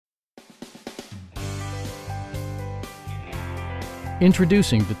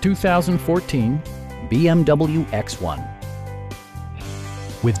Introducing the 2014 BMW X1.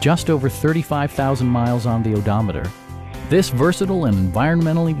 With just over 35,000 miles on the odometer, this versatile and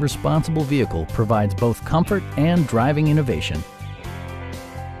environmentally responsible vehicle provides both comfort and driving innovation.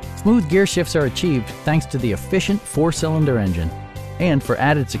 Smooth gear shifts are achieved thanks to the efficient 4-cylinder engine, and for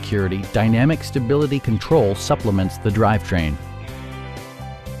added security, dynamic stability control supplements the drivetrain.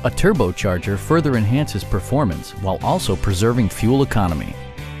 A turbocharger further enhances performance while also preserving fuel economy.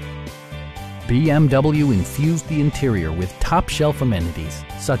 BMW infused the interior with top-shelf amenities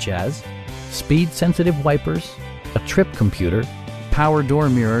such as speed-sensitive wipers, a trip computer, power door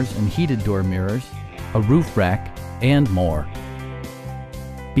mirrors and heated door mirrors, a roof rack, and more.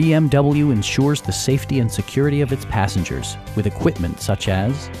 BMW ensures the safety and security of its passengers with equipment such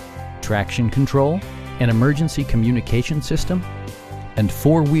as traction control, an emergency communication system, and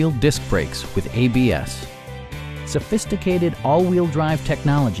 4-wheel disc brakes with ABS. Sophisticated all-wheel drive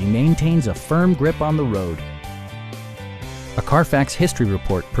technology maintains a firm grip on the road. A Carfax history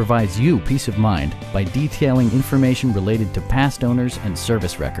report provides you peace of mind by detailing information related to past owners and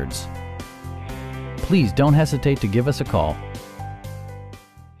service records. Please don't hesitate to give us a call.